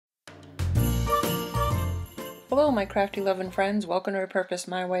Hello my crafty loving friends, welcome to Repurpose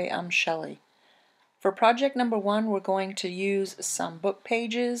My Way. I'm Shelly. For project number 1 we're going to use some book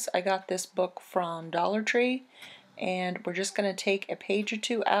pages. I got this book from Dollar Tree and we're just going to take a page or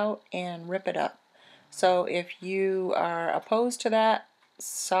two out and rip it up. So if you are opposed to that,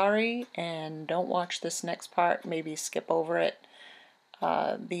 sorry, and don't watch this next part, maybe skip over it.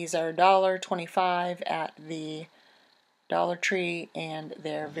 These are $1.25 at the Dollar Tree and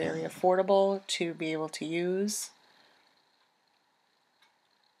they're very affordable to be able to use.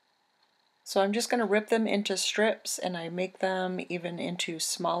 So I'm just going to rip them into strips, and I make them even into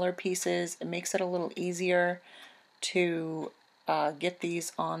smaller pieces. It makes it a little easier to get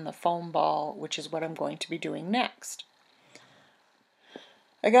these on the foam ball, which is what I'm going to be doing next.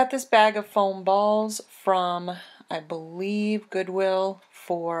 I got this bag of foam balls from, I believe, Goodwill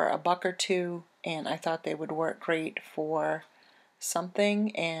for $1 or $2, and I thought they would work great for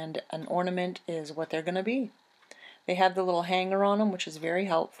something, and an ornament is what they're going to be. They have the little hanger on them, which is very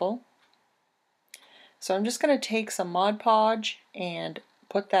helpful. So I'm just going to take some Mod Podge and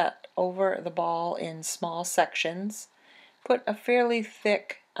put that over the ball in small sections. Put a fairly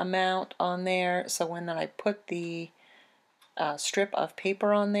thick amount on there so when I put the strip of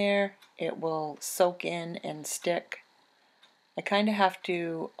paper on there, it will soak in and stick. I kind of have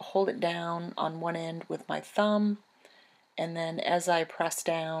to hold it down on one end with my thumb, and then as I press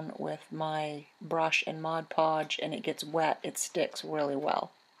down with my brush and Mod Podge and it gets wet, it sticks really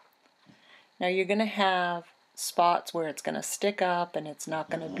well. Now you're going to have spots where it's going to stick up and it's not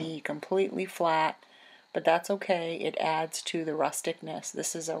going to be completely flat, but that's okay. It adds to the rusticness.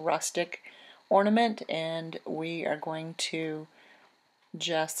 This is a rustic ornament and we are going to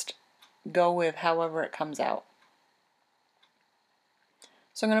just go with however it comes out.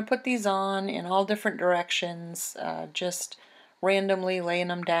 So I'm going to put these on in all different directions, just randomly laying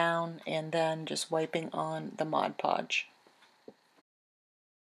them down and then just wiping on the Mod Podge.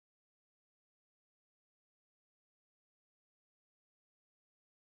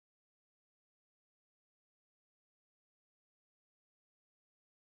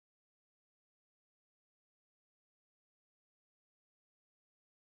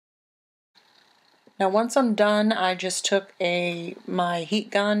 Now once I'm done, I just took my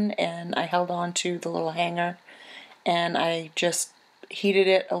heat gun and I held on to the little hanger and I just heated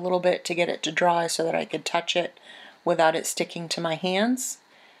it a little bit to get it to dry so that I could touch it without it sticking to my hands.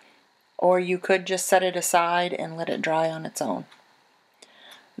 Or you could just set it aside and let it dry on its own.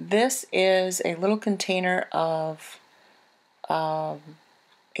 This is a little container of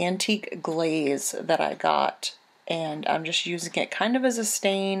antique glaze that I got, and I'm just using it kind of as a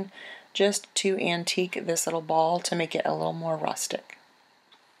stain just to antique this little ball to make it a little more rustic.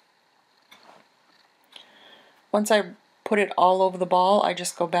 Once I put it all over the ball, I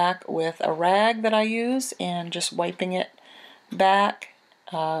just go back with a rag that I use and just wiping it back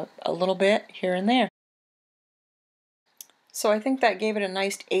a little bit here and there. So I think that gave it a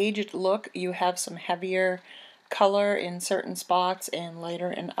nice aged look. You have some heavier color in certain spots and lighter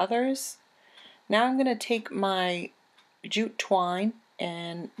in others. Now I'm going to take my jute twine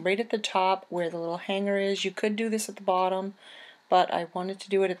and right at the top where the little hanger is, you could do this at the bottom, but I wanted to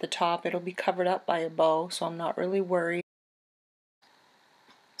do it at the top. It'll be covered up by a bow, so I'm not really worried.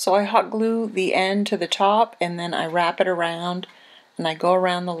 So I hot glue the end to the top and then I wrap it around and I go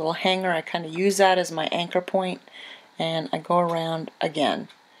around the little hanger. I kind of use that as my anchor point and I go around again.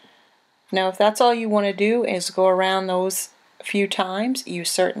 Now if that's all you want to do is go around those a few times, you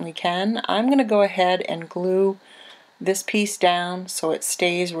certainly can. I'm going to go ahead and glue this piece down so it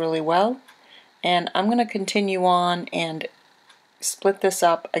stays really well, and I'm going to continue on and split this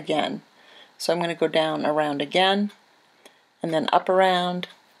up again. So I'm going to go down around again and then up around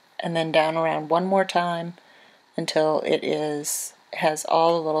and then down around one more time until it has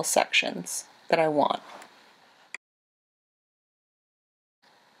all the little sections that I want.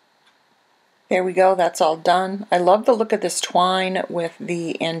 There we go, that's all done. I love the look of this twine with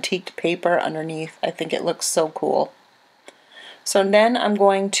the antiqued paper underneath. I think it looks so cool. So then I'm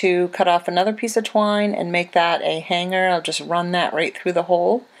going to cut off another piece of twine and make that a hanger. I'll just run that right through the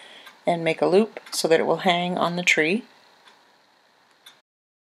hole and make a loop so that it will hang on the tree.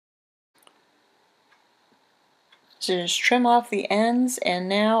 So just trim off the ends, and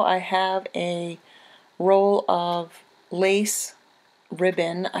now I have a roll of lace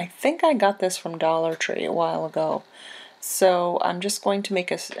ribbon. I think I got this from Dollar Tree a while ago. So I'm just going to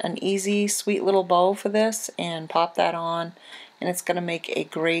make an easy, sweet little bow for this and pop that on, and it's going to make a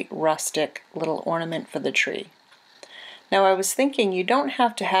great rustic little ornament for the tree. Now I was thinking you don't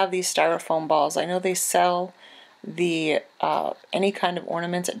have to have these styrofoam balls. I know they sell the any kind of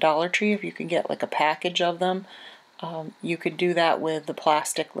ornaments at Dollar Tree. If you can get like a package of them, you could do that with the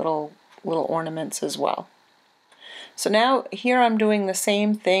plastic little ornaments as well. So now here I'm doing the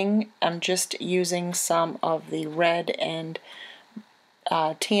same thing. I'm just using some of the red and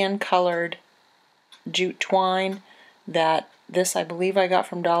tan colored jute twine that this I believe I got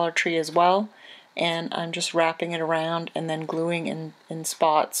from Dollar Tree as well, and I'm just wrapping it around and then gluing in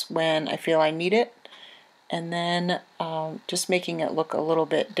spots when I feel I need it, and then just making it look a little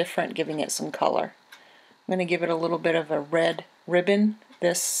bit different, giving it some color. I'm going to give it a little bit of a red ribbon.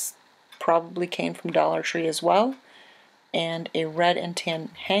 This probably came from Dollar Tree as well, and a red and tan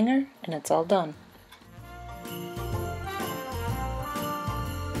hanger, and it's all done.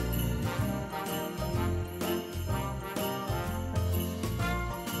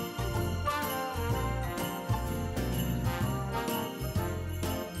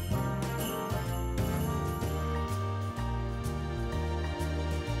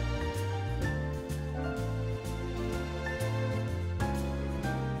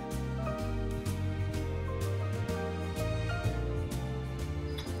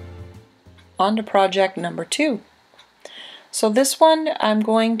 On to project number 2. So this one I'm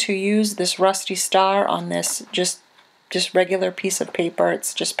going to use this rusty star on this just regular piece of paper.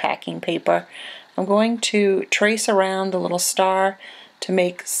 It's just packing paper. I'm going to trace around the little star to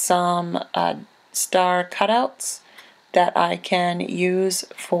make some star cutouts that I can use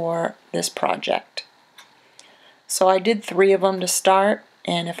for this project. So I did 3 of them to start,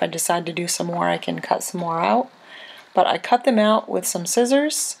 and if I decide to do some more I can cut some more out. But I cut them out with some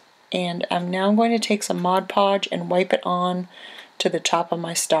scissors, and I'm now going to take some Mod Podge and wipe it on to the top of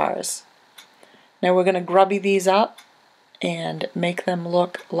my stars. Now we're going to grubby these up and make them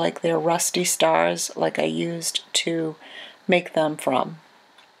look like they're rusty stars like I used to make them from.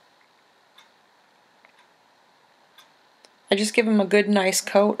 I just give them a good nice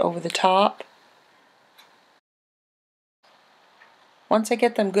coat over the top. Once I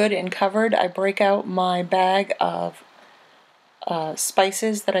get them good and covered, I break out my bag of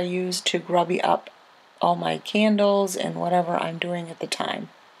spices that I use to grubby up all my candles and whatever I'm doing at the time.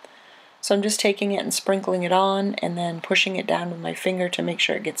 So I'm just taking it and sprinkling it on and then pushing it down with my finger to make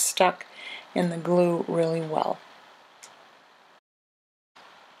sure it gets stuck in the glue really well.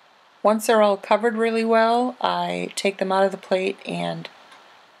 Once they're all covered really well, I take them out of the plate and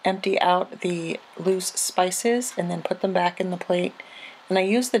empty out the loose spices and then put them back in the plate. And I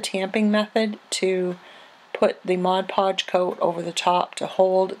use the tamping method to put the Mod Podge coat over the top to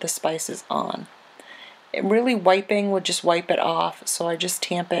hold the spices on. Really wiping would just wipe it off, so I just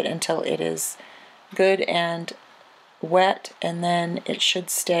tamp it until it is good and wet, and then it should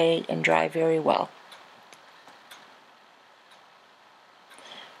stay and dry very well.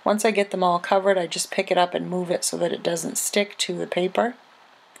 Once I get them all covered, I just pick it up and move it so that it doesn't stick to the paper.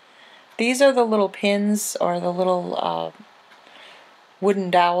 These are the little pins or the little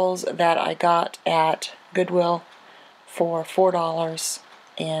wooden dowels that I got at Goodwill for $4,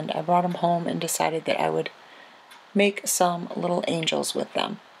 and I brought them home and decided that I would make some little angels with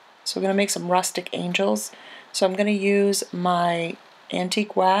them. So we're going to make some rustic angels. So I'm going to use my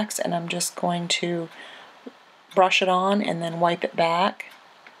antique wax and I'm just going to brush it on and then wipe it back.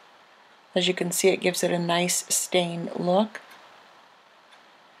 As you can see, it gives it a nice stained look.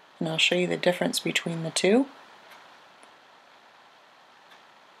 And I'll show you the difference between the two.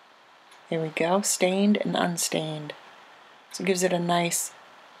 There we go, stained and unstained. So it gives it a nice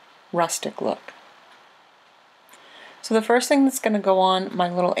rustic look. So the first thing that's going to go on my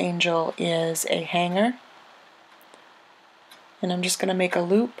little angel is a hanger. And I'm just going to make a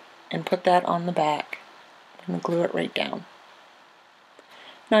loop and put that on the back. I'm going to glue it right down.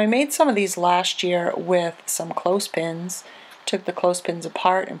 Now I made some of these last year with some clothespins. Took the clothespins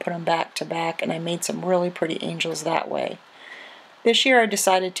apart and put them back to back, and I made some really pretty angels that way. This year I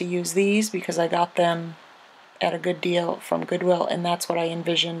decided to use these because I got them at a good deal from Goodwill, and that's what I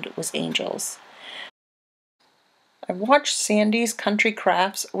envisioned was angels. I've watched Sandy's Country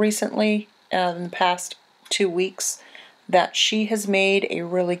Crafts recently, in the past 2 weeks, that she has made a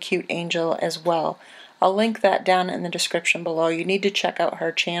really cute angel as well. I'll link that down in the description below. You need to check out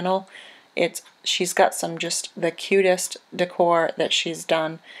her channel. She's got some just the cutest decor that she's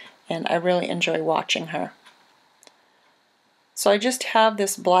done, and I really enjoy watching her. So I just have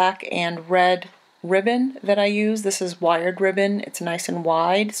this black and red ribbon that I use. This is wired ribbon. It's nice and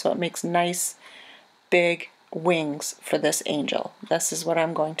wide, so it makes nice big wings for this angel. This is what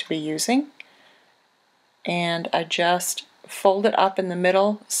I'm going to be using. And I just fold it up in the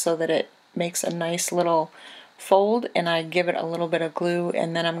middle so that it makes a nice little fold and I give it a little bit of glue,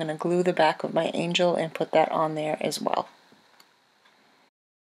 and then I'm going to glue the back of my angel and put that on there as well.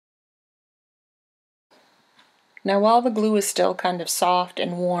 Now while the glue is still kind of soft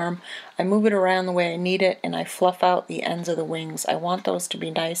and warm, I move it around the way I need it and I fluff out the ends of the wings. I want those to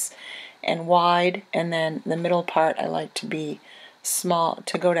be nice and wide, and then the middle part I like to be small,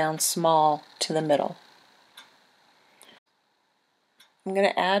 to go down small to the middle. I'm going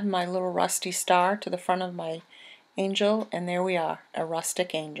to add my little rusty star to the front of my angel, and there we are, a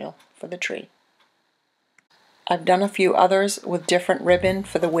rustic angel for the tree. I've done a few others with different ribbon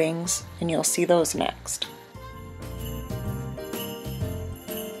for the wings, and you'll see those next.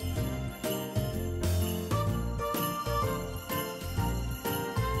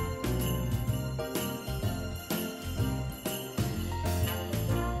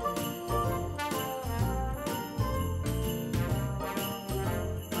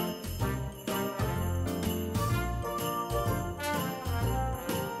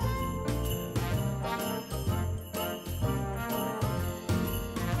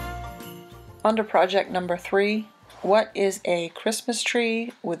 On to project number 3. What is a Christmas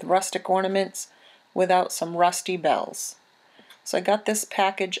tree with rustic ornaments without some rusty bells? So I got this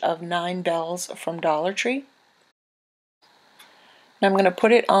package of 9 bells from Dollar Tree. Now I'm going to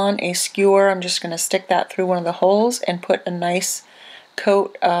put it on a skewer. I'm just going to stick that through one of the holes and put a nice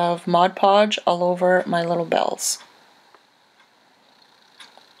coat of Mod Podge all over my little bells.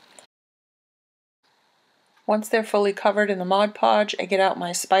 Once they're fully covered in the Mod Podge, I get out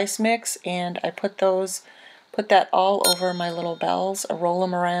my spice mix and I put that all over my little bells. I roll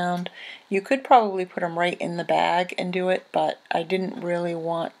them around. You could probably put them right in the bag and do it, but I didn't really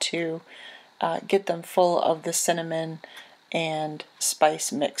want to get them full of the cinnamon and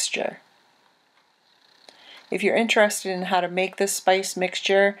spice mixture. If you're interested in how to make this spice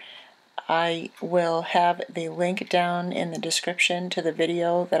mixture, I will have the link down in the description to the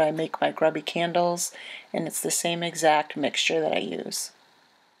video that I make my grubby candles, and it's the same exact mixture that I use.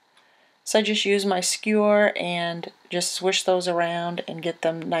 So I just use my skewer and just swish those around and get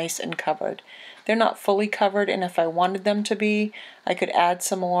them nice and covered. They're not fully covered, and if I wanted them to be, I could add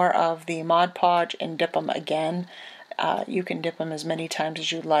some more of the Mod Podge and dip them again. You can dip them as many times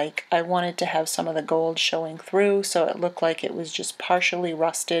as you like. I wanted to have some of the gold showing through so it looked like it was just partially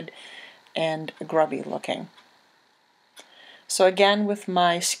rusted and grubby looking. So again, with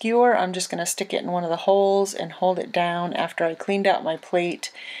my skewer, I'm just going to stick it in one of the holes and hold it down after I cleaned out my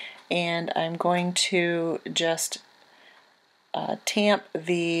plate, and I'm going to just tamp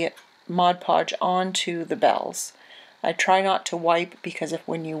the Mod Podge onto the bells. I try not to wipe, because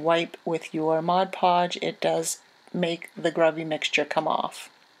when you wipe with your Mod Podge, it does make the grubby mixture come off.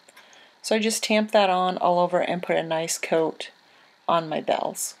 So I just tamp that on all over and put a nice coat on my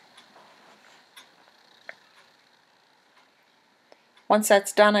bells. Once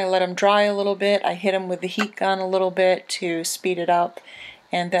that's done, I let them dry a little bit. I hit them with the heat gun a little bit to speed it up,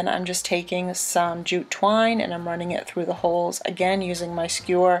 and then I'm just taking some jute twine and I'm running it through the holes, again using my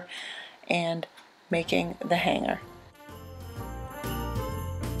skewer and making the hanger.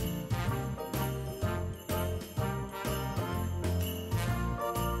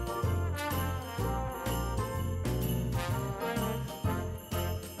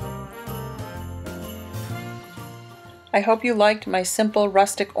 I hope you liked my simple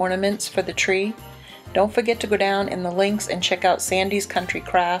rustic ornaments for the tree. Don't forget to go down in the links and check out Sandy's Country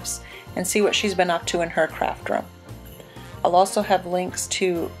Crafts and see what she's been up to in her craft room. I'll also have links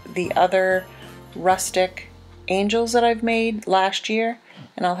to the other rustic angels that I've made last year,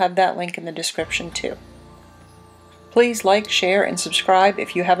 and I'll have that link in the description too. Please like, share, and subscribe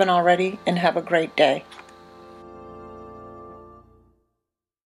if you haven't already, and have a great day.